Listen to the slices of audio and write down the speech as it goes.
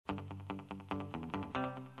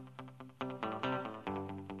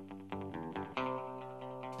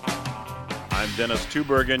I'm Dennis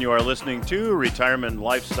Tubergen. You are listening to Retirement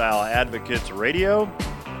Lifestyle Advocates Radio.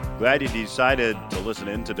 Glad you decided to listen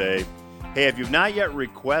in today. Hey, if you've not yet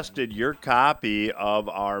requested your copy of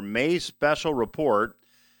our May special report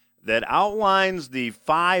that outlines the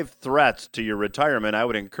 5 threats to your retirement, I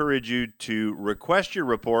would encourage you to request your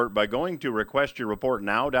report by going to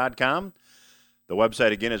requestyourreportnow.com. The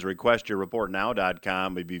website, again, is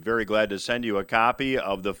requestyourreportnow.com. We'd be very glad to send you a copy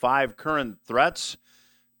of the 5 current threats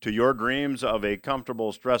to your dreams of a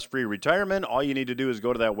comfortable, stress-free retirement. All you need to do is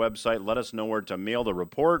go to that website, let us know where to mail the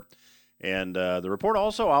report, and the report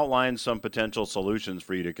also outlines some potential solutions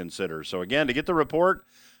for you to consider. So again, to get the report,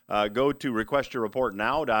 go to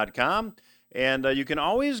requestyourreportnow.com, and you can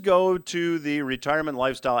always go to the Retirement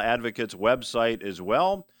Lifestyle Advocates website as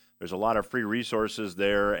well. There's a lot of free resources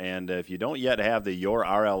there, and if you don't yet have the Your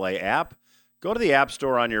RLA app, go to the App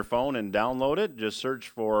Store on your phone and download it. Just search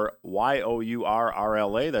for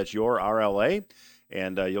YOUR-RLA, that's Your RLA,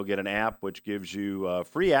 and you'll get an app which gives you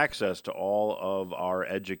free access to all of our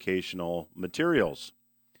educational materials.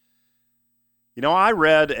 You know, I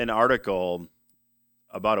read an article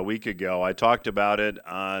about a week ago. I talked about it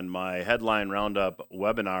on my Headline Roundup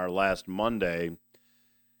webinar last Monday.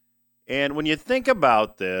 And when you think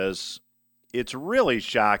about this, it's really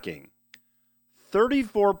shocking.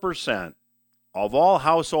 34% of all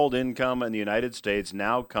household income in the United States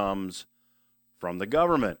now comes from the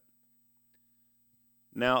government.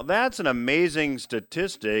 Now, that's an amazing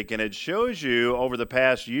statistic, and it shows you over the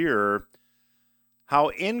past year how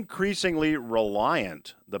increasingly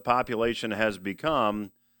reliant the population has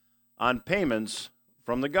become on payments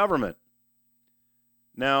from the government.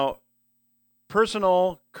 Now,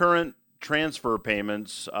 personal current transfer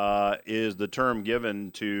payments is the term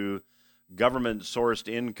given to government-sourced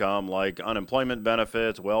income like unemployment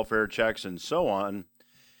benefits, welfare checks, and so on.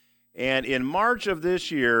 And in March of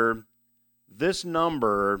this year, this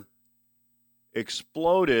number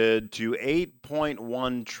exploded to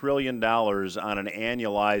 $8.1 trillion on an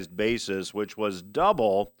annualized basis, which was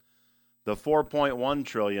double the $4.1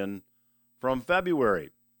 trillion from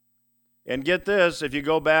February. And get this, if you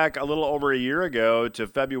go back a little over a year ago to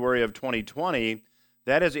February of 2020,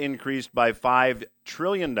 that has increased by $5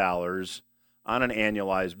 trillion on an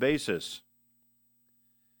annualized basis.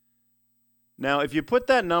 Now, if you put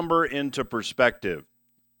that number into perspective,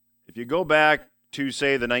 if you go back to,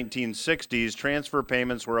 say, the 1960s, transfer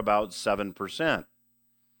payments were about 7%.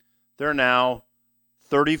 They're now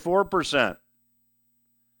 34%.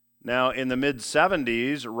 Now, in the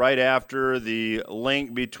mid-70s, right after the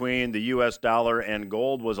link between the U.S. dollar and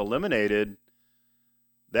gold was eliminated,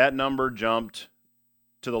 that number jumped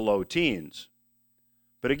to the low teens.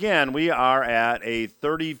 But again, we are at a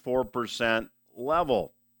 34%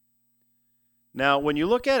 level. Now, when you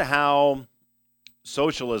look at how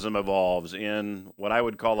socialism evolves in what I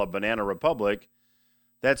would call a banana republic,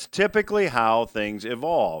 that's typically how things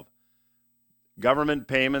evolve. Government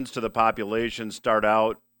payments to the population start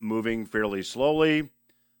out moving fairly slowly,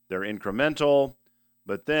 they're incremental,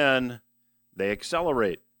 but then they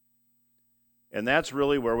accelerate. And that's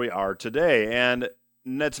really where we are today. And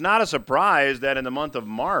it's not a surprise that in the month of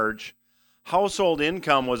March, household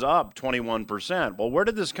income was up 21%. Well, where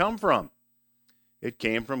did this come from? It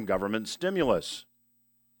came from government stimulus.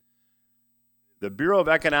 The Bureau of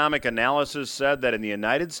Economic Analysis said that in the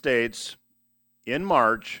United States, in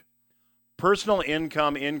March, personal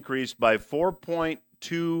income increased by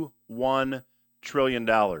 $4.21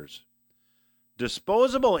 trillion.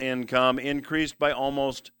 Disposable income increased by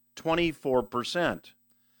almost 24%.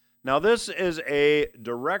 Now, this is a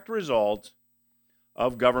direct result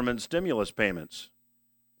of government stimulus payments.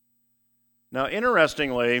 Now,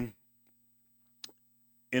 interestingly,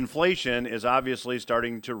 inflation is obviously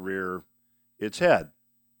starting to rear its head.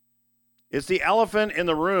 It's the elephant in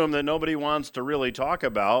the room that nobody wants to really talk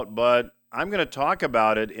about, but I'm going to talk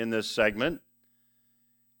about it in this segment.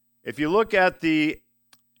 If you look at the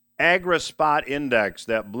Agri-Spot Index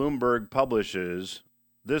that Bloomberg publishes,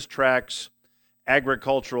 this tracks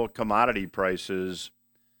agricultural commodity prices.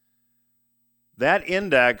 That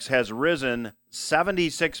index has risen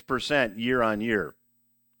 76% year on year.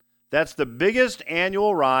 That's the biggest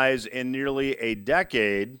annual rise in nearly a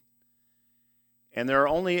decade, and there are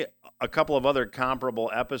only a couple of other comparable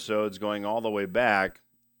episodes going all the way back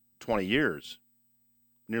 20 years,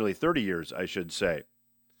 nearly 30 years, I should say.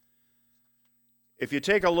 If you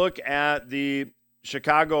take a look at the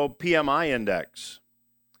Chicago PMI Index,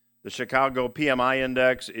 the Chicago PMI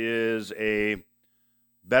Index is a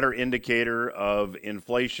better indicator of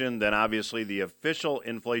inflation than obviously the official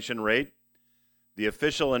inflation rate. The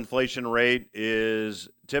official inflation rate is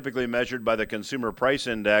typically measured by the Consumer Price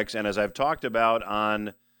Index, and as I've talked about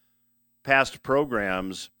on past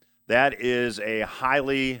programs, that is a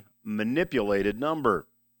highly manipulated number.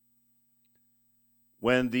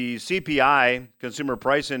 When the CPI, Consumer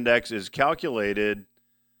Price Index, is calculated,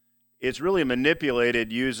 it's really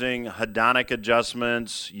manipulated using hedonic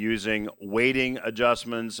adjustments, using weighting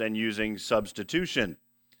adjustments, and using substitution.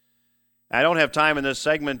 I don't have time in this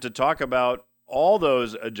segment to talk about all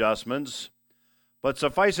those adjustments, but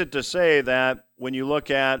suffice it to say that when you look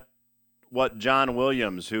at what John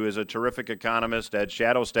Williams, who is a terrific economist at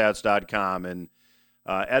shadowstats.com, and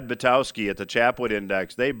Ed Butowski at the Chapwood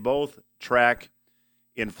Index, they both track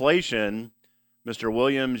inflation. Mr.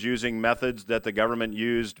 Williams using methods that the government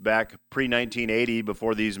used back pre-1980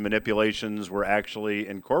 before these manipulations were actually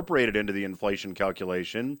incorporated into the inflation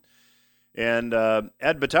calculation. And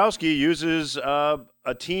Ed Butowski uses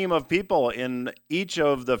a team of people in each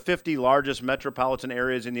of the 50 largest metropolitan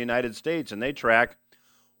areas in the United States, and they track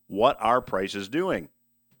what our price is doing.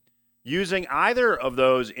 Using either of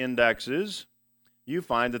those indexes, you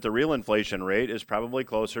find that the real inflation rate is probably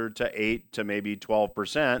closer to 8 to maybe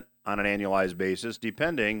 12% on an annualized basis,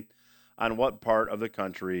 depending on what part of the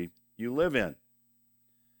country you live in.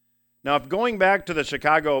 Now, if going back to the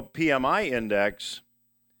Chicago PMI index,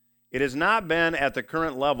 it has not been at the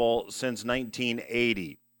current level since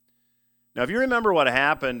 1980. Now, if you remember what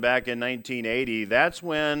happened back in 1980, that's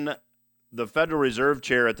when the Federal Reserve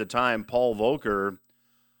Chair at the time, Paul Volcker,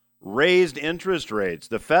 raised interest rates.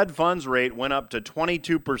 The Fed funds rate went up to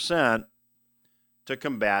 22% to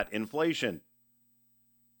combat inflation.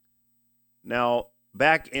 Now,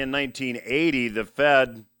 back in 1980, the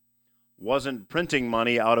Fed wasn't printing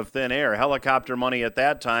money out of thin air. Helicopter money at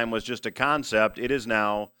that time was just a concept. It is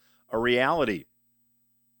now a reality.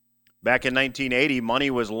 Back in 1980, money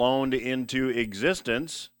was loaned into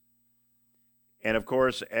existence. And of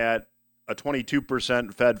course, at a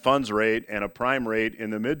 22% Fed funds rate and a prime rate in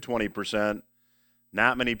the mid 20%,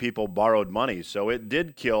 not many people borrowed money. So it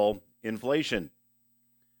did kill inflation.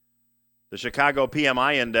 The Chicago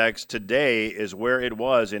PMI index today is where it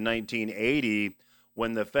was in 1980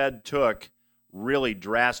 when the Fed took really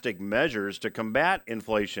drastic measures to combat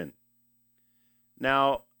inflation.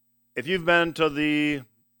 Now, if you've been to the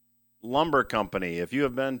lumber company, if you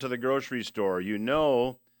have been to the grocery store, you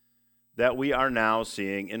know that we are now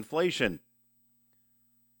seeing inflation.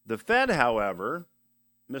 The Fed, however,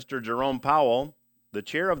 Mr. Jerome Powell, the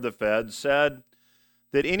chair of the Fed, said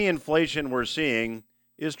that any inflation we're seeing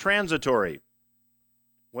is transitory.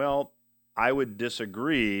 Well, I would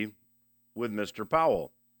disagree with Mr.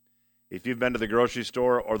 Powell. If you've been to the grocery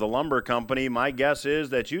store or the lumber company, my guess is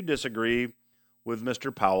that you disagree with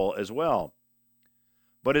Mr. Powell as well.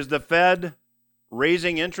 But is the Fed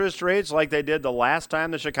raising interest rates like they did the last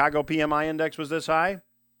time the Chicago PMI index was this high?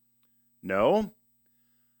 No.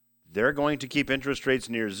 They're going to keep interest rates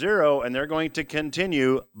near zero, and they're going to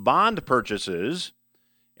continue bond purchases.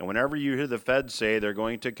 And whenever you hear the Fed say they're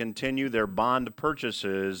going to continue their bond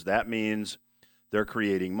purchases, that means they're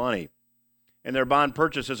creating money. And their bond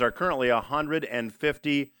purchases are currently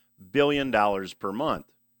 $150 billion per month.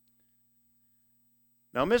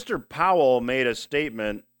 Now, Mr. Powell made a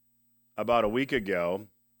statement about a week and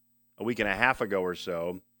a half ago or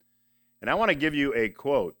so, and I want to give you a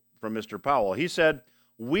quote from Mr. Powell. He said,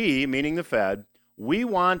 "We," meaning the Fed, "we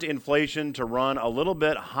want inflation to run a little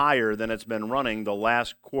bit higher than it's been running the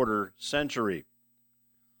last quarter century.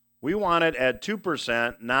 We want it at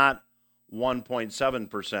 2%, not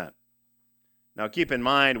 1.7%. Now, keep in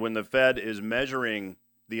mind, when the Fed is measuring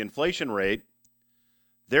the inflation rate,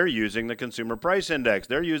 they're using the Consumer Price Index.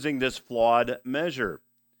 They're using this flawed measure.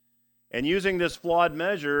 And using this flawed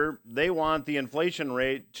measure, they want the inflation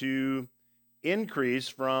rate to increase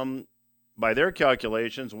from, by their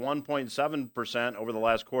calculations, 1.7% over the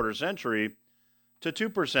last quarter century to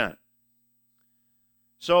 2%.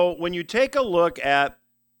 So when you take a look at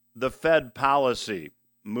the Fed policy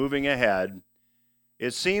moving ahead,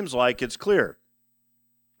 it seems like it's clear.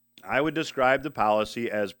 I would describe the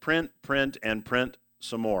policy as print, print, and print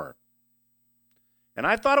some more. And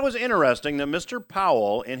I thought it was interesting that Mr.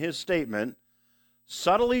 Powell, in his statement,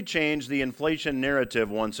 subtly changed the inflation narrative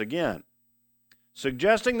once again,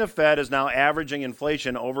 suggesting the Fed is now averaging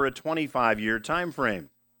inflation over a 25-year time frame.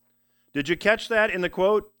 Did you catch that in the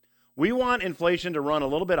quote? We want inflation to run a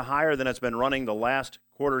little bit higher than it's been running the last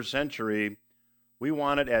quarter century. We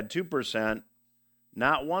want it at 2%,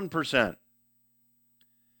 not 1%.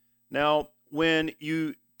 Now, when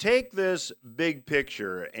you take this big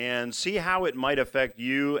picture and see how it might affect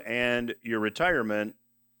you and your retirement,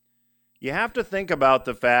 you have to think about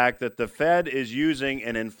the fact that the Fed is using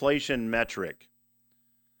an inflation metric.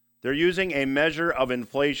 They're using a measure of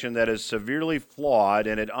inflation that is severely flawed,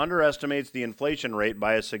 and it underestimates the inflation rate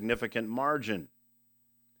by a significant margin.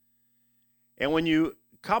 And when you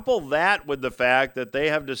couple that with the fact that they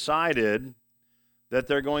have decided that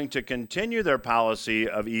they're going to continue their policy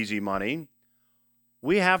of easy money,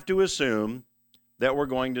 we have to assume that we're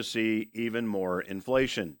going to see even more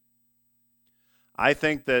inflation. I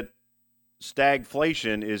think that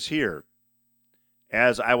stagflation is here.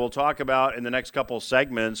 As I will talk about in the next couple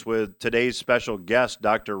segments with today's special guest,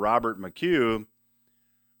 Dr. Robert McHugh,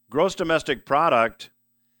 gross domestic product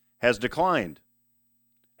has declined.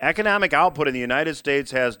 Economic output in the United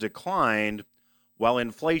States has declined while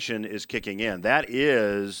inflation is kicking in. That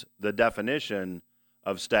is the definition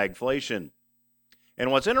of stagflation.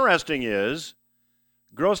 And what's interesting is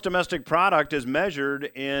gross domestic product is measured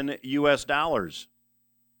in U.S. dollars.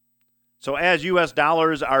 So as U.S.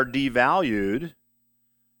 dollars are devalued,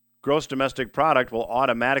 gross domestic product will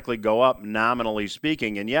automatically go up, nominally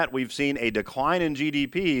speaking. And yet we've seen a decline in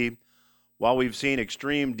GDP while we've seen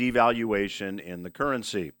extreme devaluation in the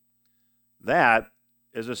currency. That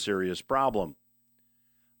is a serious problem.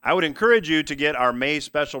 I would encourage you to get our May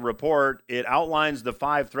special report. It outlines the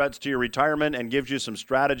 5 threats to your retirement and gives you some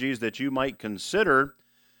strategies that you might consider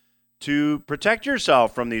to protect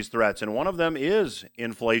yourself from these threats. And one of them is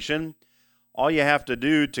inflation. All you have to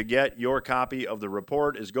do to get your copy of the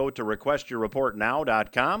report is go to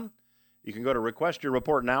requestyourreportnow.com. You can go to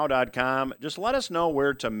requestyourreportnow.com. Just let us know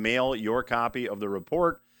where to mail your copy of the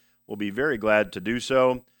report. We'll be very glad to do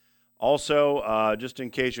so. Also, just in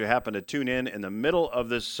case you happen to tune in the middle of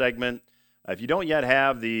this segment, if you don't yet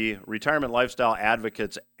have the Retirement Lifestyle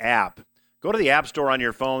Advocates app, go to the App Store on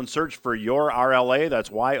your phone, search for Your RLA,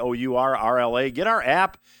 that's Y-O-U-R RLA. Get our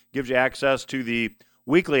app, gives you access to the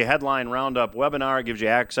weekly Headline Roundup webinar. It gives you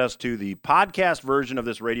access to the podcast version of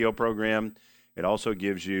this radio program. It also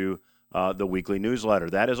gives you the weekly newsletter.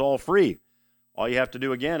 That is all free. All you have to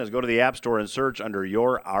do, again, is go to the App Store and search under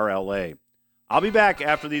Your RLA. I'll be back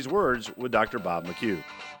after these words with Dr. Bob McHugh.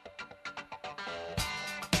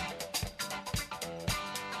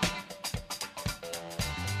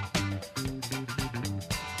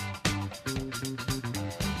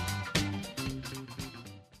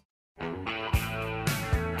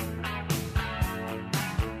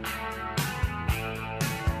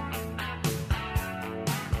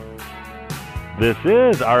 This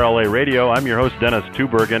is RLA Radio. I'm your host, Dennis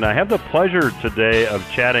Tubergen. I have the pleasure today of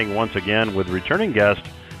chatting once again with returning guest,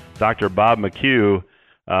 Dr. Bob McHugh.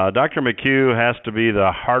 Dr. McHugh has to be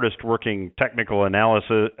the hardest working technical analyst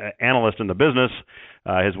in the business.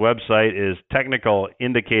 His website is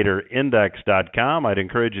technicalindicatorindex.com. I'd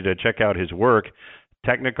encourage you to check out his work.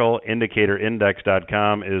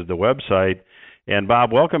 Technicalindicatorindex.com is the website. And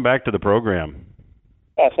Bob, welcome back to the program.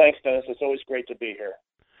 Thanks, Dennis. It's always great to be here.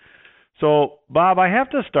 So, Bob, I have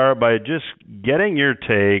to start by just getting your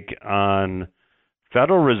take on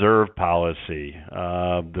Federal Reserve policy.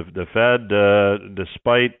 The Fed,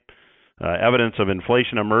 despite evidence of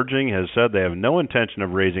inflation emerging, has said they have no intention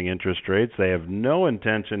of raising interest rates. They have no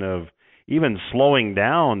intention of even slowing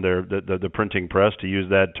down the printing press, to use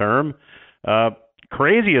that term.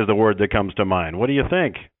 Crazy is the word that comes to mind. What do you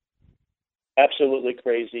think? Absolutely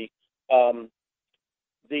crazy.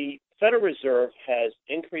 The Federal Reserve has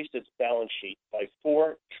increased its balance sheet by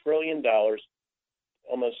 $4 trillion,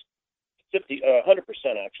 almost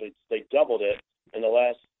 100% actually. They doubled it in the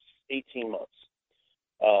last 18 months.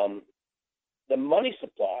 The money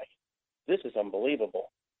supply, this is unbelievable,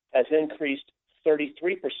 has increased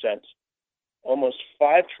 33%, almost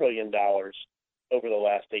 $5 trillion over the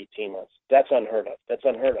last 18 months. That's unheard of.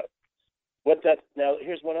 Now,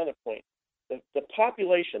 here's one other point. The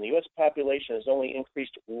population, the U.S. population, has only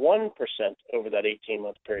increased 1% over that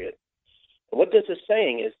 18-month period. And what this is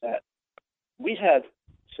saying is that we have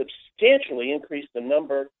substantially increased the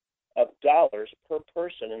number of dollars per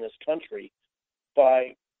person in this country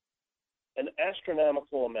by an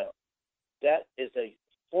astronomical amount. That is a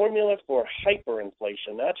formula for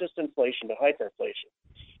hyperinflation, not just inflation, but hyperinflation.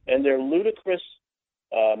 And their ludicrous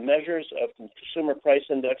measures of consumer price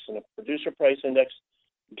index and a producer price index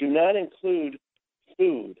do not include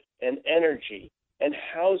food and energy and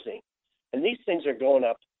housing. And these things are going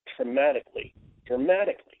up dramatically. I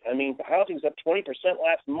mean, housing's up 20%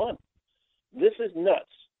 last month. This is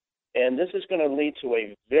nuts. And this is going to lead to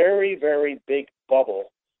a very, very big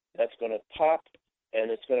bubble that's going to pop, and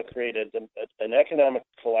it's going to create an economic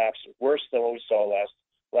collapse worse than what we saw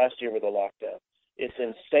last year with the lockdown. It's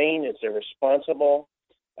insane. It's irresponsible.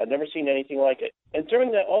 I've never seen anything like it. And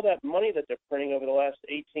during all that money that they're printing over the last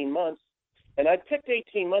 18 months, And I picked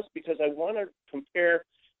 18 months because I want to compare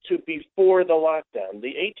to before the lockdown.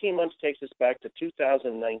 The 18 months takes us back to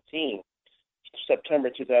 2019, September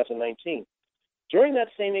 2019. During that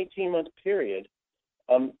same 18-month period,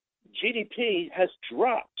 GDP has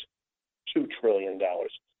dropped $2 trillion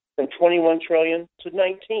from 21 trillion to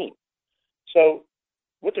 19. So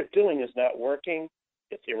what they're doing is not working.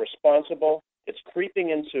 It's irresponsible. It's creeping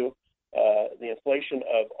into the inflation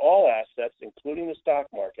of all assets, including the stock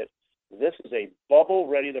market. This is a bubble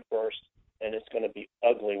ready to burst, and it's going to be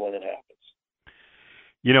ugly when it happens.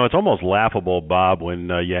 You know, it's almost laughable, Bob, when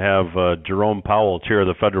you have Jerome Powell, chair of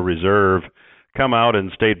the Federal Reserve, come out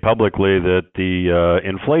and state publicly that the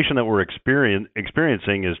inflation that we're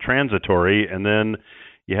experiencing is transitory, and then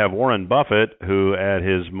you have Warren Buffett, who at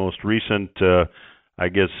his most recent,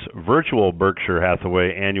 virtual Berkshire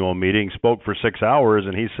Hathaway annual meeting spoke for 6 hours,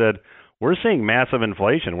 and he said, we're seeing massive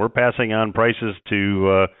inflation. We're passing on prices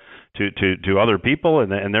to other people,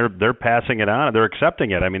 and they're passing it on, and they're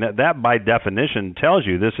accepting it. I mean, that by definition tells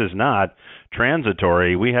you this is not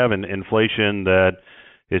transitory. We have an inflation that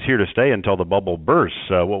is here to stay until the bubble bursts.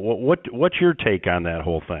 What's your take on that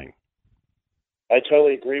whole thing? I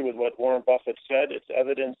totally agree with what Warren Buffett said. It's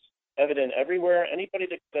evident everywhere. Anybody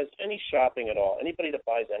that does any shopping at all, anybody that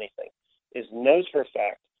buys anything, knows for a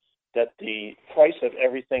fact that the price of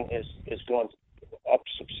everything is going up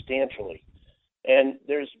substantially. And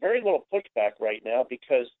there's very little pushback right now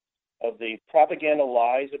because of the propaganda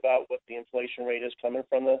lies about what the inflation rate is coming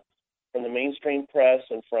from the mainstream press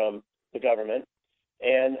and from the government,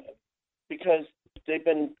 and because they've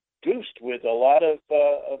been goosed with a lot of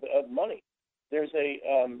money. There's a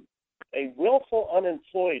willful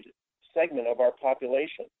unemployed segment of our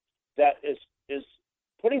population that is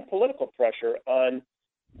putting political pressure on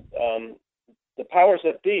the powers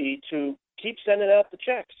that be to keep sending out the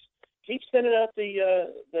checks. Keep sending out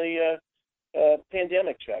the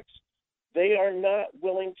pandemic checks. They are not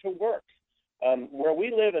willing to work. Where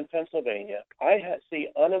we live in Pennsylvania, I see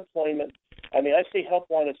unemployment. I see help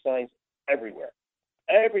wanted signs everywhere.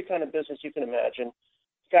 Every kind of business you can imagine,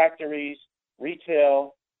 factories,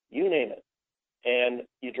 retail, you name it. And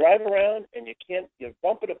you drive around and you're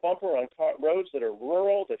bumper to bumper on roads that are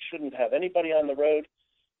rural, that shouldn't have anybody on the road,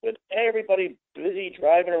 with everybody busy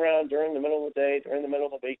driving around during the middle of the day, during the middle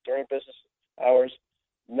of the week, during business hours,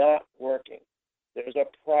 not working. There's a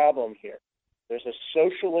problem here. There's a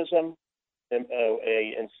socialism,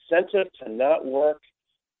 a incentive to not work,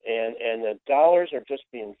 and the dollars are just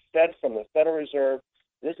being fed from the Federal Reserve.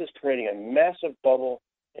 This is creating a massive bubble.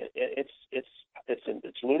 It's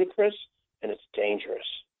ludicrous and it's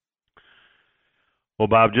dangerous. Well,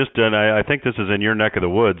 Bob, I think this is in your neck of the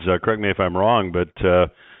woods. Correct me if I'm wrong, but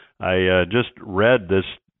I just read this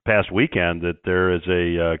past weekend that there is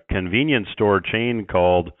a convenience store chain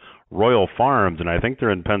called Royal Farms, and I think they're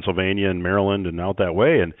in Pennsylvania and Maryland and out that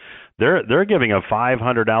way, and they're giving a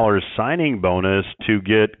 $500 signing bonus to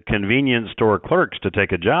get convenience store clerks to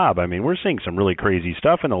take a job. I mean, we're seeing some really crazy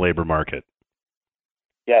stuff in the labor market.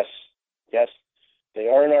 Yes, they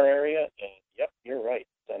are in our area, and yep, you're right,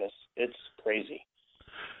 Dennis. It's crazy.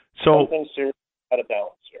 So something serious out of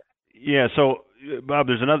balance here. Yeah. So, Bob,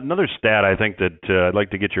 there's another stat I think that I'd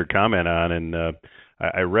like to get your comment on, and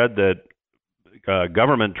I read that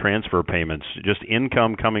government transfer payments, just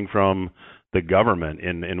income coming from the government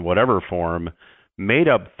in whatever form, made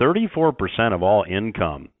up 34% of all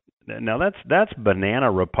income. Now that's banana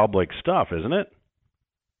republic stuff, isn't it?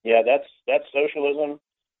 Yeah, that's socialism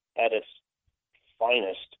at its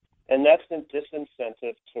finest, and that's a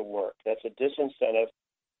disincentive to work. That's a disincentive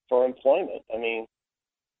for employment. I mean,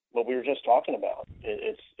 what we were just talking about,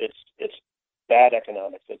 it's bad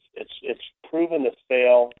economics. It's proven to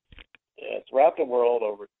fail throughout the world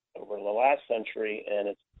over the last century, and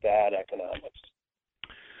it's bad economics.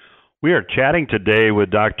 We are chatting today with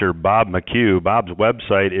Dr. Bob McHugh. Bob's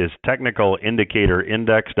website is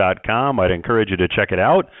technicalindicatorindex.com. I'd encourage you to check it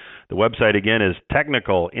out. The website again is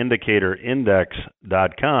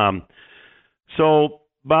technicalindicatorindex.com. So,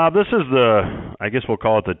 Bob, this is I guess we'll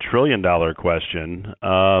call it the $1 trillion question.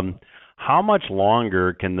 How much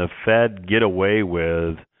longer can the Fed get away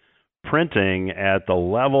with printing at the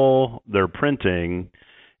level they're printing,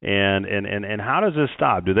 and how does this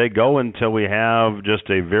stop? Do they go until we have just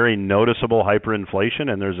a very noticeable hyperinflation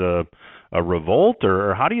and there's a revolt,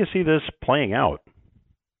 or how do you see this playing out?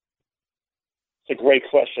 It's a great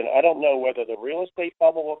question. I don't know whether the real estate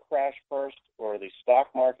bubble will crash first or the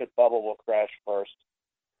stock market bubble will crash first,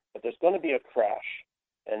 but there's going to be a crash,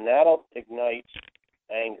 and that'll ignite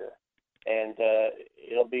anger. And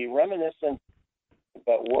it'll be reminiscent,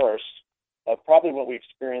 but worse, of probably what we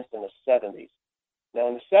experienced in the 70s. Now,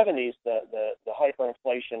 in the 70s, the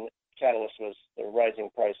hyperinflation catalyst was the rising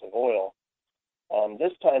price of oil.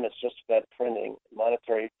 This time, it's just Fed printing,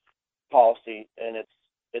 monetary policy, and it's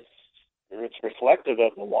reflective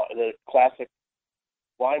of the classic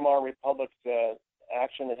Weimar Republic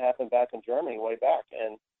action that happened back in Germany way back,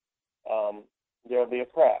 and there will be a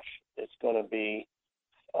crash. It's going to be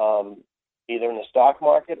either in the stock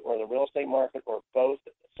market or the real estate market or both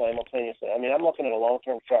simultaneously. I mean, I'm looking at a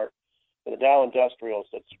long-term chart for the Dow Industrials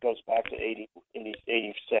that goes back to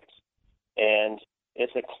 86, and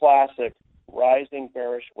it's a classic rising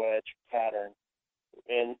bearish wedge pattern.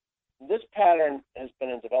 And this pattern has been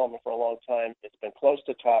in development for a long time. It's been close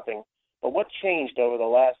to topping. But what changed over the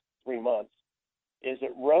last 3 months is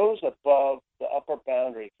it rose above the upper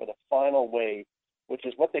boundary for the final wave, which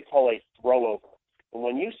is what they call a throwover. And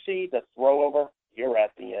when you see the throwover, you're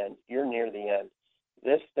at the end. You're near the end.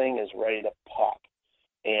 This thing is ready to pop.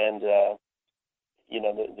 And, the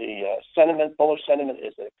sentiment, bullish sentiment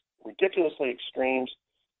is ridiculously extremes.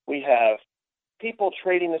 We have people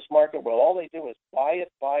trading this market where all they do is buy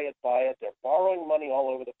it, buy it, buy it. They're borrowing money all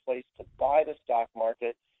over the place to buy the stock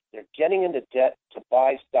market. They're getting into debt to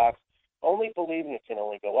buy stocks, only believing it can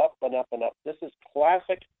only go up and up and up. This is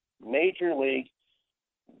classic major league,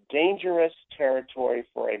 dangerous territory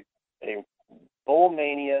for a bull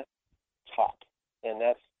mania top. And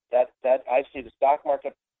that I see the stock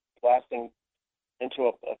market blasting into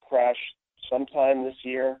a crash sometime this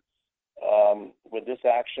year with this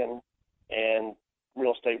action, and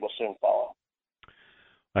real estate will soon follow.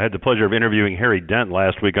 I had the pleasure of interviewing Harry Dent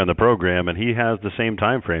last week on the program, and he has the same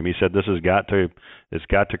time frame. He said it's got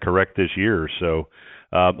to correct this year. So,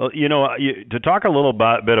 to talk a little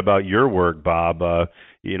bit about your work, Bob.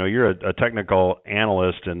 You're a technical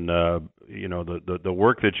analyst, and the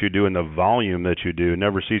work that you do and the volume that you do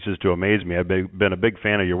never ceases to amaze me. I've been a big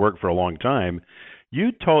fan of your work for a long time.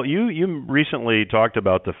 You recently talked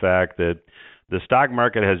about the fact that the stock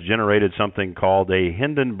market has generated something called a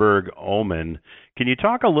Hindenburg omen. Can you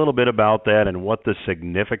talk a little bit about that and what the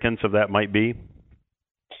significance of that might be?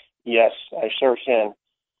 Yes, I sure can.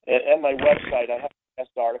 At my website, I have a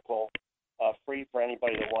guest article free for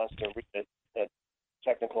anybody that wants to read it at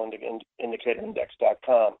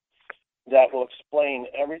technicalindicatorindex.com that will explain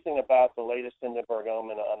everything about the latest Hindenburg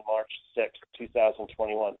omen on March 6,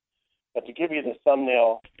 2021. But to give you the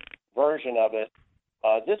thumbnail version of it,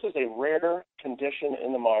 this is a rare condition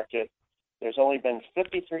in the market. There's only been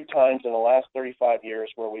 53 times in the last 35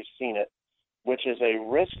 years where we've seen it, which is a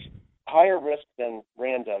higher risk than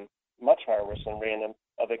random, much higher risk than random,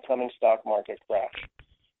 of a coming stock market crash.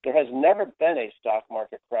 There has never been a stock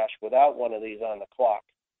market crash without one of these on the clock.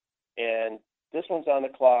 And this one's on the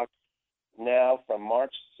clock now from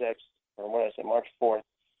March 6th, or March 4th.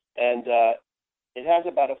 And it has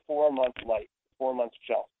about a 4-month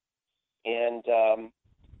shelf. And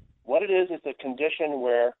what it is a condition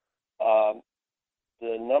where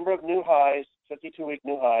the number of new highs, 52-week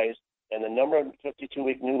new highs, and the number of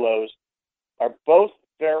 52-week new lows are both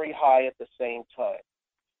very high at the same time.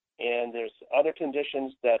 And there's other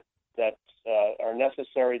conditions that are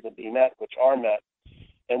necessary to be met, which are met.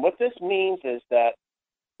 And what this means is that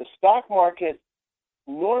the stock market,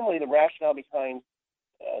 normally the rationale behind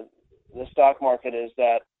the stock market is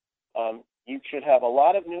that you should have a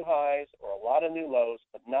lot of new highs or a lot of new lows,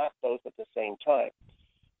 but not both at the same time.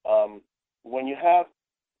 When you have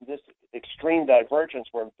this extreme divergence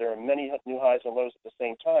where there are many new highs and lows at the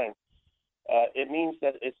same time, it means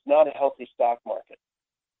that it's not a healthy stock market.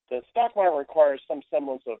 The stock market requires some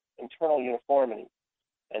semblance of internal uniformity,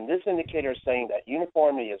 and this indicator is saying that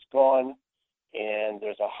uniformity is gone, and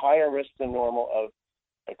there's a higher risk than normal of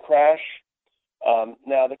a crash.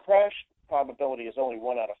 Now, the crash probability is only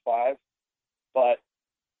 1 out of 5, but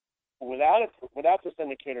without this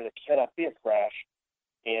indicator, there cannot be a crash,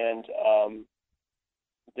 and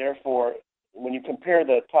therefore, when you compare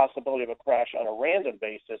the possibility of a crash on a random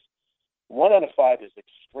basis, 1 out of 5 is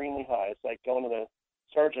extremely high. It's like going to the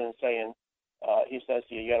surgeon and saying, he says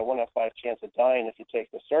to you, you got a 1 out of 5 chance of dying if you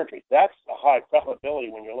take the surgery. That's a high probability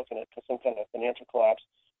when you're looking at some kind of financial collapse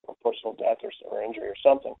or personal death or injury or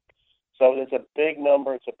something. So it's a big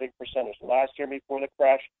number. It's a big percentage. Last year before the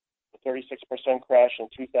crash, the 36% crash in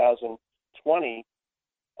 2020,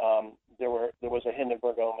 there was a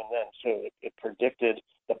Hindenburg omen then too. It predicted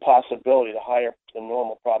the possibility, the higher than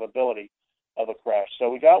normal probability of a crash. So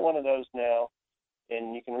we got one of those now,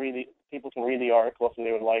 and people can read the article if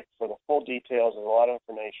they would like for the full details. There's a lot of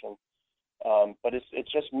information, but it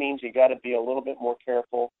just means you got to be a little bit more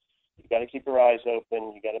careful. You got to keep your eyes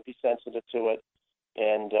open. You got to be sensitive to it.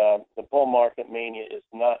 And the bull market mania is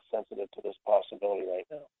not sensitive to this possibility right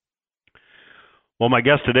now. Well, my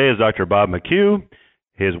guest today is Dr. Bob McHugh.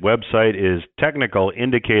 His website is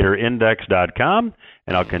technicalindicatorindex.com,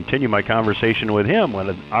 and I'll continue my conversation with him when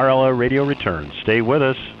RLA Radio returns. Stay with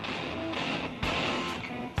us.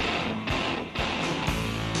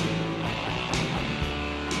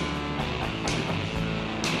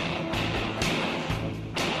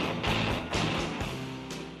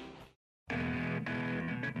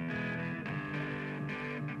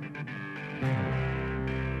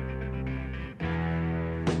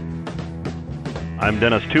 I'm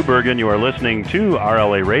Dennis Tubergen. You are listening to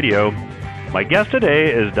RLA Radio. My guest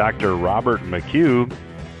today is Dr. Robert McHugh.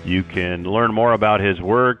 You can learn more about his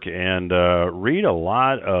work and read a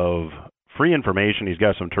lot of free information. He's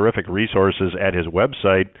got some terrific resources at his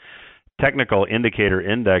website,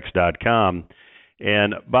 technicalindicatorindex.com.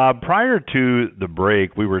 And Bob, prior to the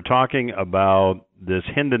break, we were talking about this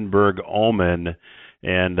Hindenburg omen,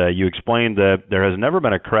 and you explained that there has never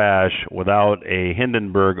been a crash without a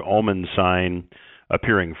Hindenburg omen sign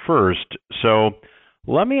appearing first. So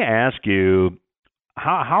let me ask you,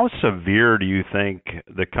 how severe do you think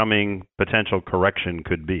the coming potential correction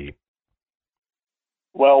could be?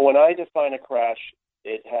 Well, when I define a crash,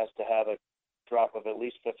 it has to have a drop of at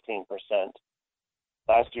least 15%.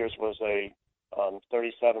 Last year's was a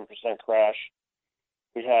 37% crash.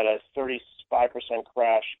 We had a 35%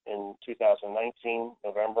 crash in 2019,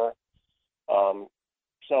 November.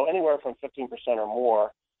 So anywhere from 15% or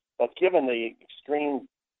more. But given the extreme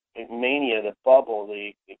mania, the bubble,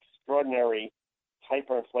 the extraordinary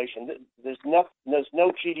hyperinflation, there's no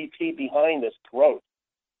GDP behind this growth.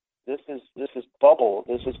 This is bubble.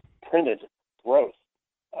 This is printed growth.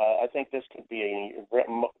 I think this could be a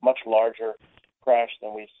much larger crash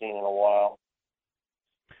than we've seen in a while.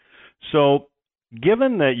 So,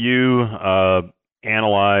 given that you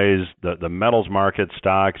analyze the metals market,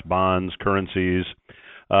 stocks, bonds, currencies,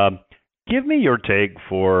 give me your take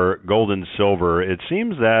for gold and silver. It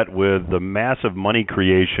seems that with the massive money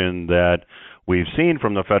creation that we've seen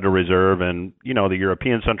from the Federal Reserve and, the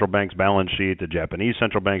European Central Bank's balance sheet, the Japanese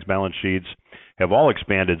Central Bank's balance sheets have all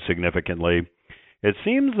expanded significantly. It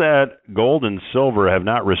seems that gold and silver have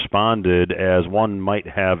not responded as one might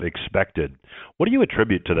have expected. What do you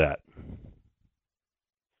attribute to that?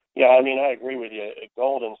 Yeah, I agree with you.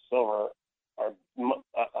 Gold and silver are,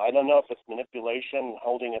 I don't know if it's manipulation,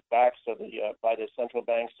 holding it back by the central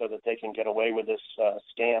bank so that they can get away with this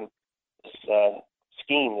scheme that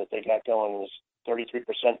they got going, this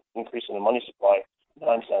 33% increase in the money supply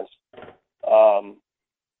nonsense.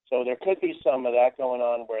 So there could be some of that going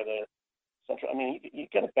on where the central, you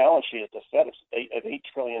get a balance sheet at the Fed of $8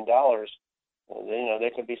 trillion.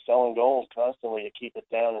 They could be selling gold constantly to keep it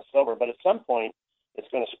down in silver, but at some point it's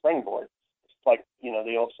going to springboard. It's like,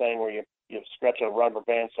 the old saying where you stretch a rubber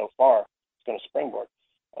band so far, it's going to springboard.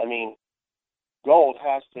 Gold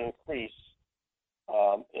has to increase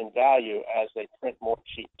in value as they print more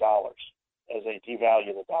cheap dollars, as they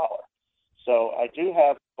devalue the dollar. So I do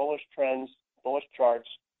have bullish charts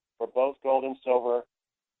for both gold and silver,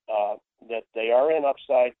 that they are in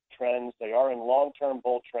upside trends, they are in long-term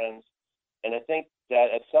bull trends, and I think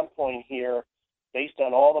that at some point here, based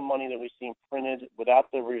on all the money that we've seen printed without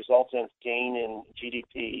the resultant gain in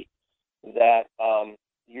GDP, that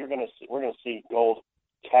we're going to see gold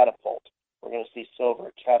catapult. We're going to see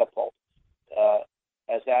silver catapult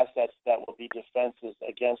as assets that will be defenses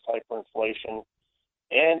against hyperinflation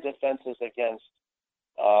and defenses against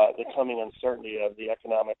the coming uncertainty of the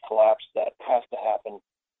economic collapse that has to happen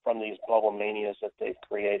from these bubble manias that they've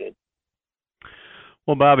created.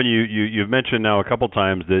 Well, Bob, and you've mentioned now a couple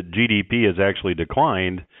times that GDP has actually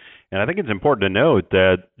declined, and I think it's important to note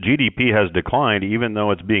that GDP has declined even though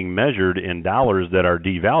it's being measured in dollars that are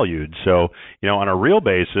devalued. So, on a real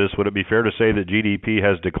basis, would it be fair to say that GDP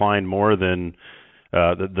has declined more than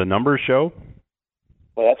the numbers show?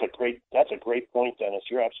 Well, that's a great point, Dennis.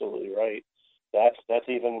 You're absolutely right. That's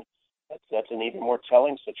an even more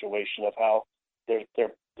telling situation of how their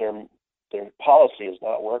policy is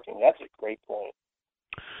not working. That's a great point.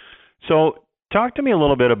 So talk to me a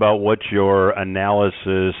little bit about what your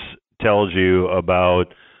analysis tells you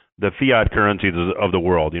about the fiat currencies of the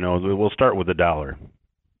world. We'll start with the dollar.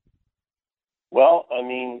 Well,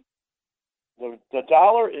 the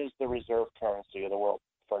dollar is the reserve currency of the world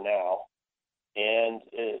for now. And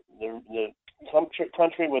the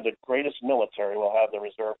country with the greatest military will have the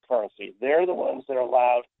reserve currency. They're the ones that are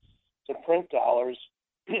allowed to print dollars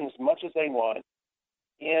as much as they want.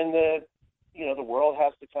 And the world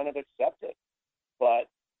has to kind of accept it. But,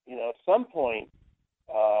 at some point,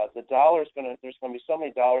 there's going to be so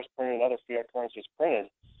many dollars printed and other fiat currencies printed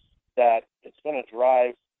that it's going to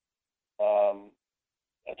drive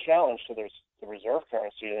a challenge to the reserve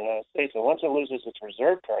currency of the United States. And once it loses its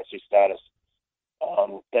reserve currency status,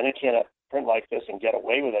 then it cannot print like this and get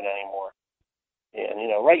away with it anymore. And,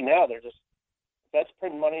 right now they're just, Fed's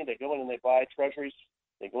printing money. They go in and they buy treasuries.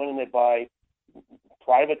 They go in and they buy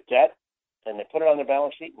private debt, and they put it on their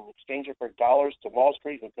balance sheet and exchange it for dollars to Wall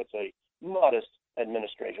Street, who puts a modest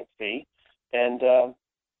administrative fee. And,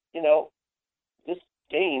 this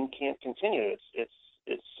game can't continue.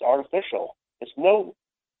 It's artificial. There's no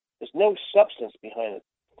substance behind it.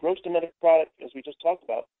 Gross domestic product, as we just talked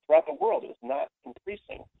about, throughout the world is not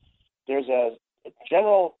increasing. There's a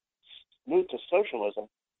general move to socialism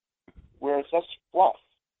where it's just fluff.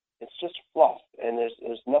 It's just fluff, and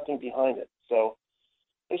there's nothing behind it. So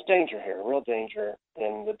there's danger here, real danger,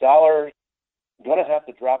 and the dollar going to have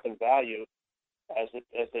to drop in value as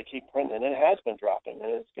they keep printing, and it has been dropping,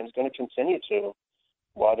 and it's going to continue to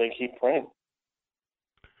while they keep printing.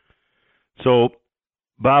 So,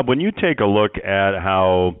 Bob, when you take a look at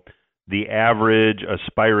how the average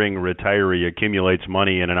aspiring retiree accumulates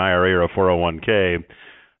money in an IRA or a 401k,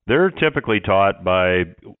 they're typically taught by,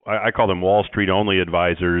 I call them Wall Street only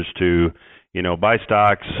advisors, to, buy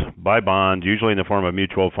stocks, buy bonds, usually in the form of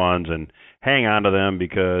mutual funds, and hang on to them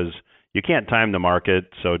because you can't time the market,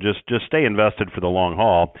 so just stay invested for the long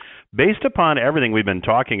haul. Based upon everything we've been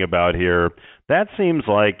talking about here, that seems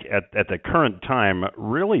like, at the current time,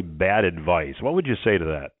 really bad advice. What would you say to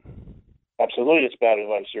that? Absolutely, it's bad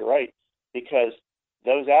advice. You're right, because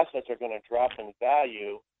those assets are going to drop in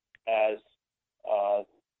value as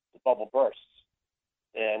the bubble bursts.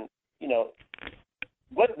 And,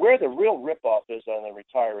 where the real ripoff is on the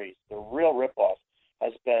retirees, the real ripoff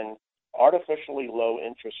has been artificially low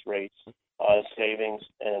interest rates on savings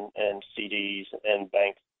and CDs and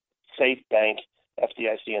safe bank,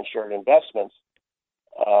 FDIC insured investments,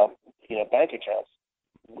 bank accounts.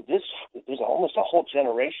 There's almost a whole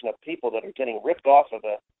generation of people that are getting ripped off of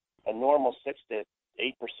a normal 6 to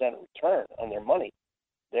 8% return on their money.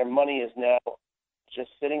 Their money is now just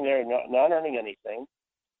sitting there, not earning anything,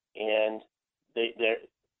 and they're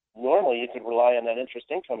normally you could rely on that interest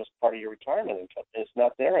income as part of your retirement income. It's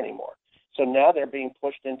not there anymore. So now they're being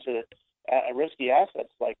pushed into risky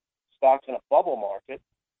assets like stocks in a bubble market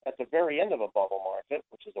at the very end of a bubble market,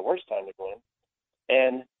 which is the worst time to go in,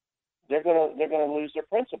 and they're gonna lose their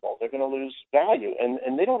principal. They're gonna lose value,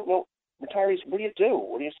 and they don't know. Retirees, what do you do?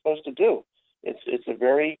 What are you supposed to do? It's a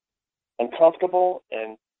very uncomfortable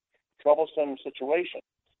and troublesome situation.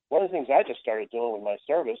 One of the things I just started doing with my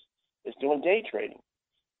service is doing day trading.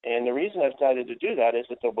 And the reason I've decided to do that is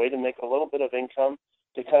it's a way to make a little bit of income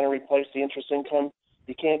to kind of replace the interest income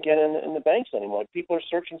you can't get in the banks anymore. People are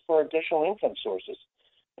searching for additional income sources.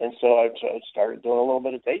 And so I've started doing a little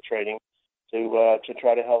bit of day trading to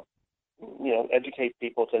try to help, educate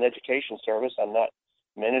people. It's an education service. I'm not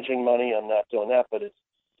managing money. I'm not doing that, but it's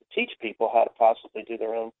to teach people how to possibly do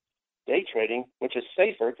their own day trading, which is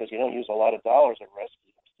safer because you don't use a lot of dollars at risk.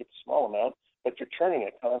 You keep a small amount, but you're churning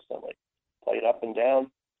it constantly, play it up and down,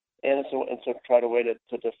 and it's a try to way to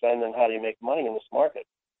defend and how do you make money in this market.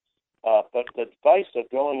 But the advice of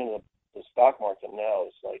going into the stock market now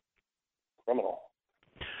is like criminal.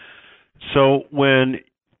 So when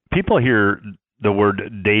people hear the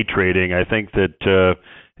word day trading, I think that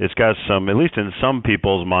it's got some, at least in some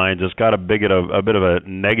people's minds, it's got a bit of a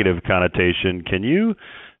negative connotation. Can you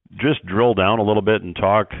just drill down a little bit and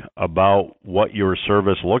talk about what your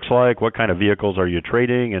service looks like? What kind of vehicles are you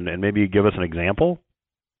trading, and maybe give us an example?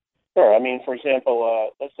 Sure. I mean, for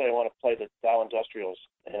example, let's say I want to play the Dow Industrials,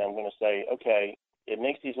 and I'm going to say, okay, it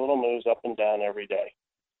makes these little moves up and down every day.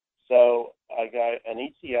 So I got an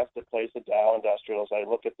ETF that plays the Dow Industrials. I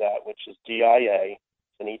look at that, which is DIA.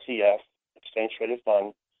 It's an ETF, exchange traded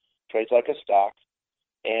fund, trades like a stock.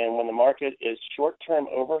 And when the market is short-term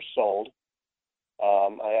oversold,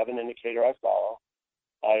 I have an indicator I follow.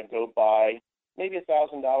 I go buy maybe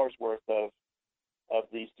 $1,000 worth of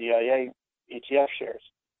these DIA ETF shares.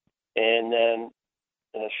 And then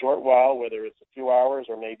in a short while, whether it's a few hours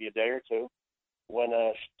or maybe a day or two, when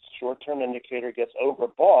a short-term indicator gets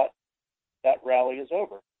overbought, that rally is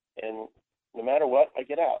over. And no matter what, I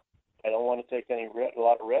get out. I don't want to take a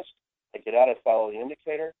lot of risk. I get out, I follow the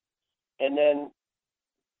indicator, and then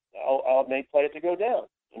I may play it to go down.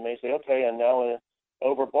 You may say, okay, I'm now in an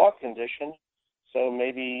overbought condition, so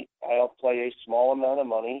maybe I'll play a small amount of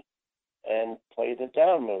money and play the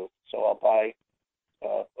down move. So I'll buy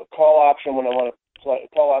a call option when I want to play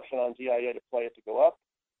a call option on DIA to play it to go up.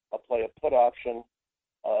 I'll play a put option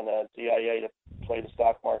on DIA to play the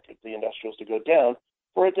stock market, the industrials, to go down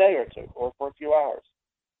for a day or two or for a few hours.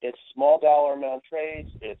 It's small dollar amount trades.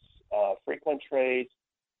 It's frequent trades.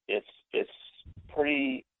 It's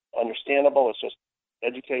pretty understandable. It's just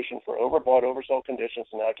education for overbought, oversold conditions,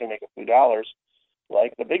 and now I can make a few dollars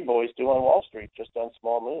like the big boys do on Wall Street, just on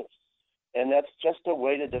small moves. And that's just a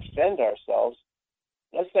way to defend ourselves.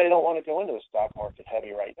 Let's say I don't want to go into the stock market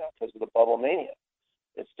heavy right now because of the bubble mania.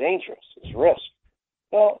 It's dangerous. It's risk.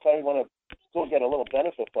 Well, if I want to still get a little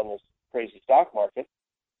benefit from this crazy stock market,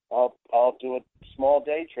 I'll do a small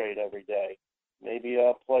day trade every day. Maybe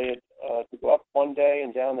I'll play it to go up one day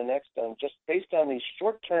and down the next, and just based on these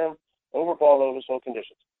short-term overbought, oversold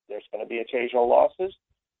conditions. There's going to be occasional losses.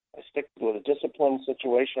 I stick to a disciplined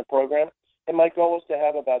situation program, and my goal is to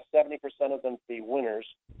have about 70% of them be winners.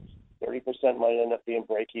 30% might end up being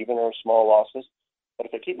break-even or small losses. But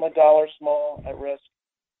if I keep my dollar small at risk,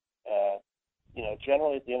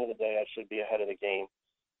 generally at the end of the day, I should be ahead of the game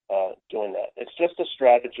doing that. It's just a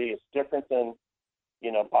strategy. It's different than,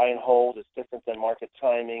 buy and hold. It's different than market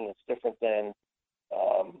timing. It's different than,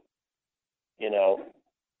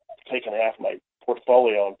 taking half my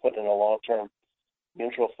portfolio and putting in a long-term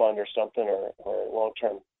mutual fund or something, or a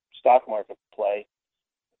long-term stock market play,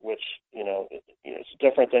 which, it's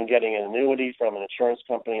different than getting an annuity from an insurance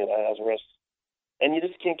company that has risks. And you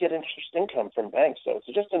just can't get interest income from banks. So it's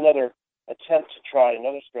just another attempt to try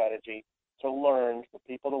another strategy to learn, for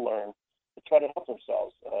people to learn, to try to help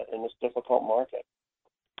themselves in this difficult market.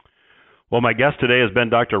 Well, my guest today has been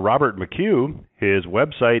Dr. Robert McHugh. His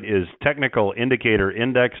website is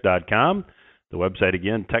technicalindicatorindex.com. The website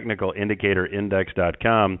again,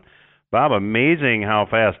 technicalindicatorindex.com. Bob, amazing how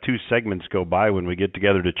fast 2 segments go by when we get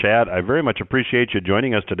together to chat. I very much appreciate you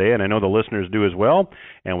joining us today, and I know the listeners do as well,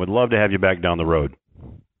 and would love to have you back down the road.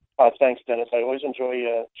 Thanks, Dennis. I always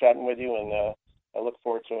enjoy chatting with you, and I look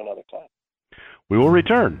forward to another time. We will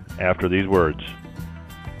return after these words.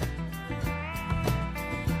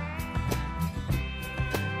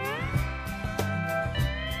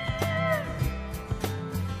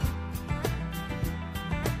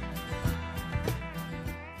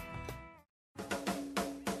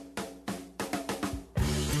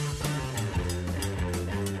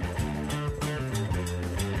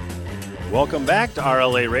 Welcome back to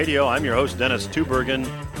RLA Radio. I'm your host, Dennis Tubergen.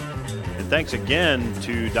 And thanks again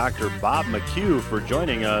to Dr. Bob McHugh for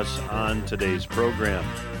joining us on today's program.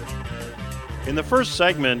 In the first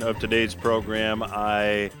segment of today's program,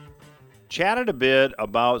 I chatted a bit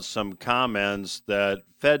about some comments that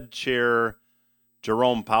Fed Chair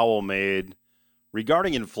Jerome Powell made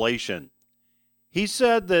regarding inflation. He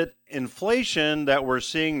said that inflation that we're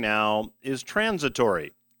seeing now is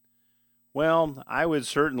transitory. Well, I would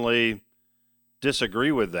certainly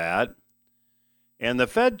disagree with that. And the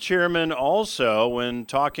Fed chairman also, when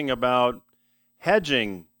talking about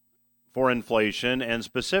hedging for inflation and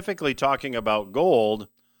specifically talking about gold,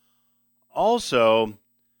 also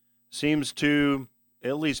seems to,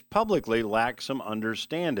 at least publicly, lack some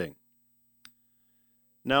understanding.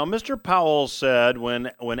 Now, Mr. Powell said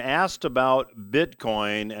when asked about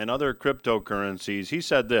Bitcoin and other cryptocurrencies, he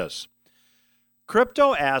said this: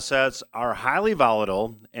 crypto assets are highly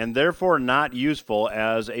volatile and therefore not useful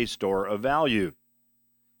as a store of value.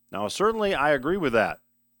 Now, certainly I agree with that.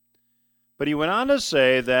 But he went on to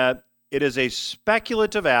say that it is a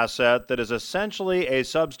speculative asset that is essentially a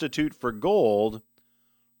substitute for gold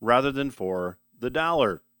rather than for the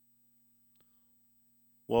dollar.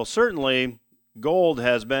 Well, certainly gold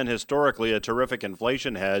has been historically a terrific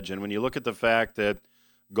inflation hedge, and when you look at the fact that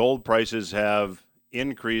gold prices have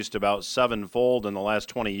increased about 7-fold in the last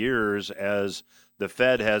 20 years as the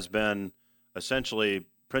Fed has been essentially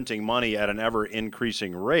printing money at an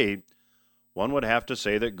ever-increasing rate, one would have to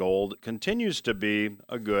say that gold continues to be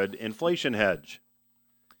a good inflation hedge.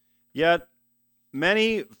 Yet,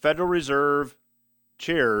 many Federal Reserve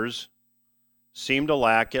chairs seem to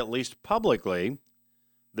lack, at least publicly,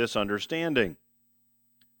 this understanding.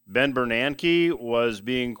 Ben Bernanke was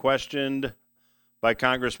being questioned by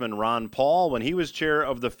Congressman Ron Paul when he was chair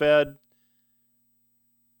of the Fed.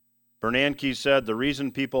 Bernanke said the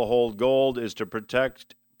reason people hold gold is to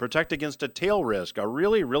protect against a tail risk, a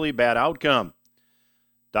really, really bad outcome.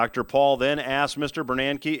 Dr. Paul then asked Mr.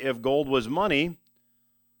 Bernanke if gold was money.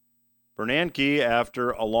 Bernanke,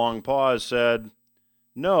 after a long pause, said,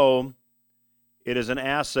 "No, it is an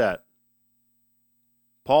asset."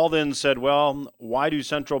 Paul then said, "Well, why do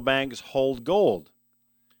central banks hold gold?"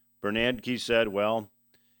 Bernanke said, "Well,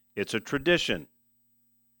 it's a tradition."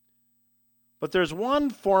 But there's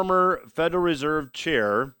one former Federal Reserve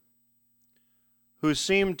chair who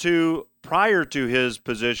seemed to, prior to his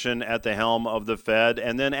position at the helm of the Fed,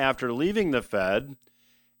 and then after leaving the Fed,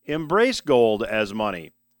 embrace gold as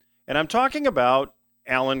money. And I'm talking about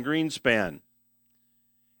Alan Greenspan.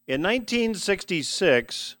 In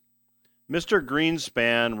 1966, Mr.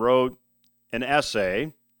 Greenspan wrote an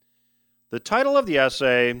essay. The title of the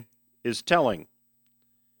essay is telling.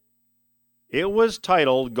 It was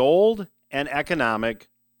titled Gold and Economic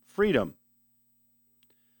Freedom.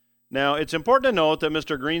 Now, it's important to note that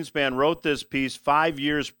Mr. Greenspan wrote this piece 5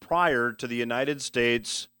 years prior to the United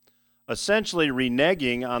States essentially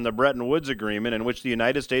reneging on the Bretton Woods Agreement, in which the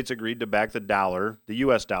United States agreed to back the dollar, the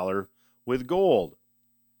U.S. dollar, with gold.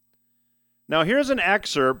 Now, here's an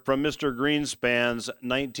excerpt from Mr. Greenspan's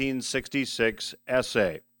 1966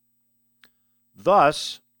 essay.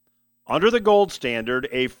 Thus, under the gold standard,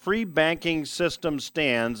 a free banking system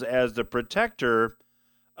stands as the protector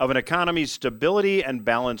of an economy's stability and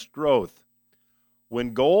balanced growth.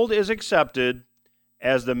 When gold is accepted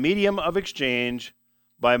as the medium of exchange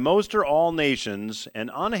by most or all nations,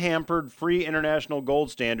 an unhampered free international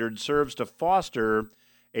gold standard serves to foster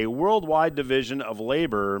a worldwide division of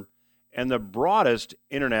labor and the broadest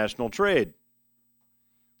international trade.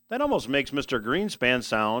 That almost makes Mr. Greenspan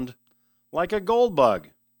sound like a gold bug,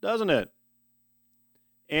 doesn't it?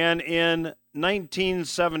 And in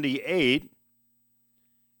 1978,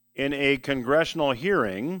 in a congressional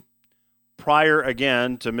hearing, prior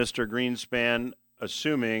again to Mr. Greenspan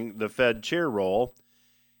assuming the Fed chair role,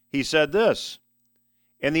 he said this: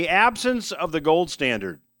 in the absence of the gold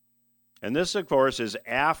standard, and this, of course, is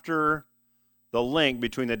after the link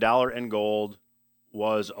between the dollar and gold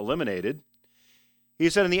was eliminated, he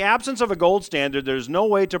said, in the absence of a gold standard, there's no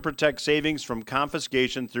way to protect savings from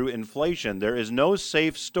confiscation through inflation. There is no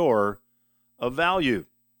safe store of value.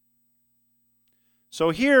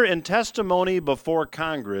 So here in testimony before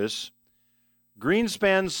Congress,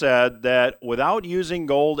 Greenspan said that without using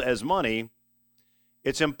gold as money,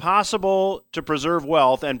 it's impossible to preserve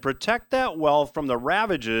wealth and protect that wealth from the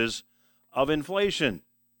ravages of inflation.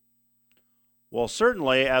 Well,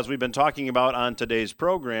 certainly, as we've been talking about on today's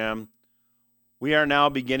program, we are now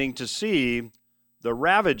beginning to see the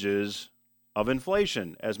ravages of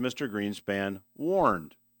inflation, as Mr. Greenspan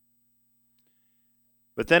warned.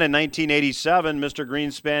 But then in 1987, Mr.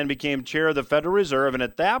 Greenspan became chair of the Federal Reserve, and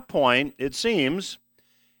at that point, it seems,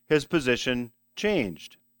 his position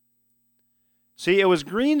changed. See, it was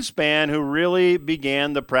Greenspan who really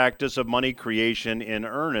began the practice of money creation in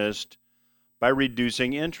earnest by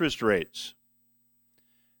reducing interest rates.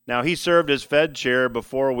 Now, he served as Fed chair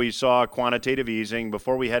before we saw quantitative easing,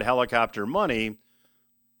 before we had helicopter money,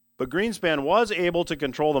 but Greenspan was able to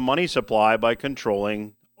control the money supply by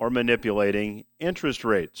controlling or manipulating interest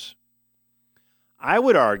rates. I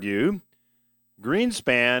would argue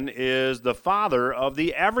Greenspan is the father of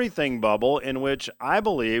the everything bubble in which I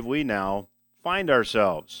believe we now find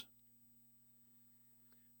ourselves.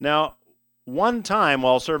 Now, one time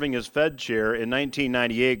while serving as Fed chair in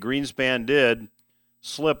 1998, Greenspan did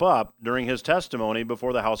slip up during his testimony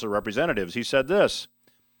before the House of Representatives. He said this: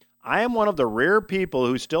 I am one of the rare people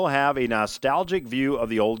who still have a nostalgic view of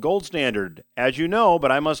the old gold standard. As you know,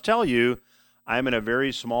 but I must tell you, I am in a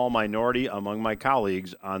very small minority among my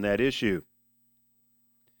colleagues on that issue.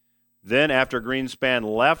 Then, after Greenspan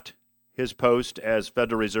left his post as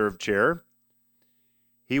Federal Reserve Chair,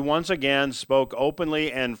 he once again spoke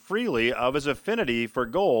openly and freely of his affinity for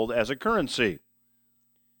gold as a currency.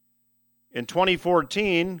 In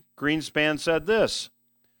 2014, Greenspan said this: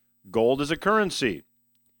 gold is a currency.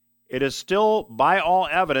 It is still, by all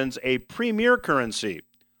evidence, a premier currency,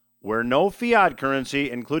 where no fiat currency,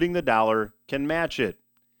 including the dollar, can match it.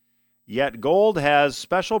 Yet gold has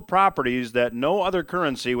special properties that no other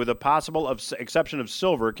currency, with the possible exception of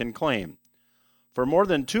silver, can claim. For more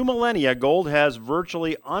than 2 millennia, gold has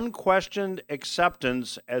virtually unquestioned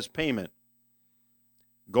acceptance as payment.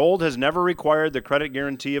 Gold has never required the credit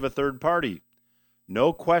guarantee of a third party.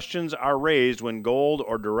 No questions are raised when gold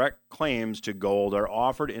or direct claims to gold are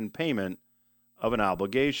offered in payment of an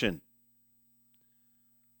obligation.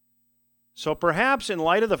 So perhaps in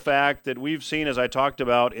light of the fact that we've seen, as I talked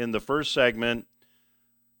about in the first segment,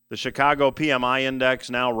 the Chicago PMI index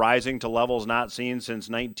now rising to levels not seen since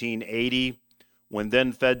 1980, when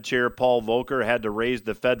then Fed Chair Paul Volcker had to raise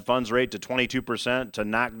the Fed funds rate to 22% to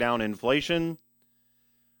knock down inflation,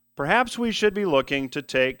 perhaps we should be looking to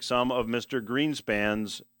take some of Mr.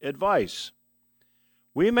 Greenspan's advice.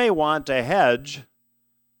 We may want to hedge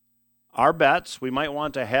our bets. We might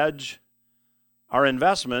want to hedge our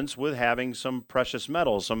investments with having some precious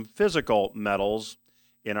metals, some physical metals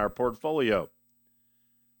in our portfolio.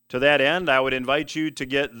 To that end, I would invite you to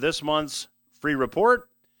get this month's free report.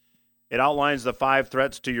 It outlines the 5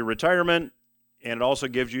 threats to your retirement, and it also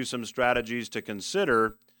gives you some strategies to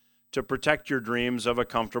consider to protect your dreams of a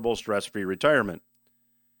comfortable, stress-free retirement.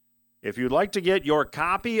 If you'd like to get your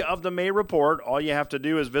copy of the May report, all you have to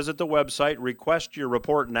do is visit the website,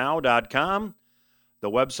 requestyourreportnow.com. The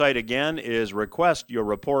website, again, is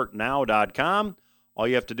requestyourreportnow.com. All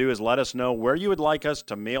you have to do is let us know where you would like us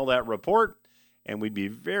to mail that report, and we'd be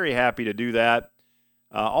very happy to do that.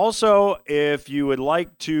 Also, if you would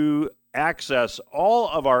like to access all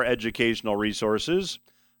of our educational resources,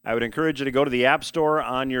 I would encourage you to go to the App Store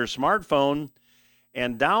on your smartphone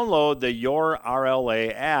and download the Your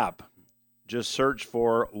RLA app. Just search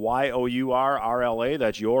for YOUR-RLA,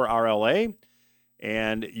 that's Your RLA,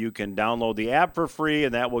 and you can download the app for free,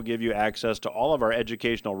 and that will give you access to all of our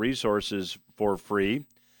educational resources for free.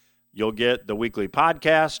 You'll get the weekly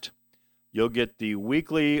podcast. You'll get the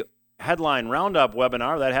weekly Headline Roundup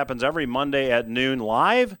webinar. That happens every Monday at noon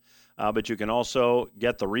live, but you can also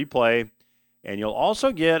get the replay, and you'll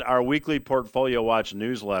also get our weekly Portfolio Watch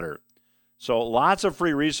newsletter. So lots of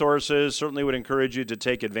free resources. Certainly would encourage you to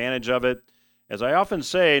take advantage of it. As I often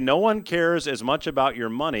say, no one cares as much about your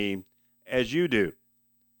money as you do.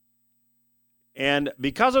 And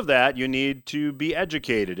because of that, you need to be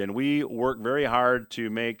educated. And we work very hard to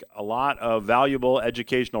make a lot of valuable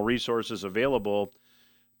educational resources available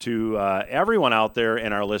to everyone out there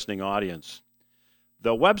in our listening audience.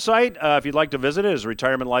 The website, if you'd like to visit it, is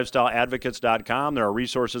retirementlifestyleadvocates.com. There are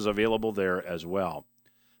resources available there as well.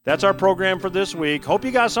 That's our program for this week. Hope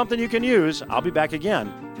you got something you can use. I'll be back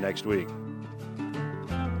again next week.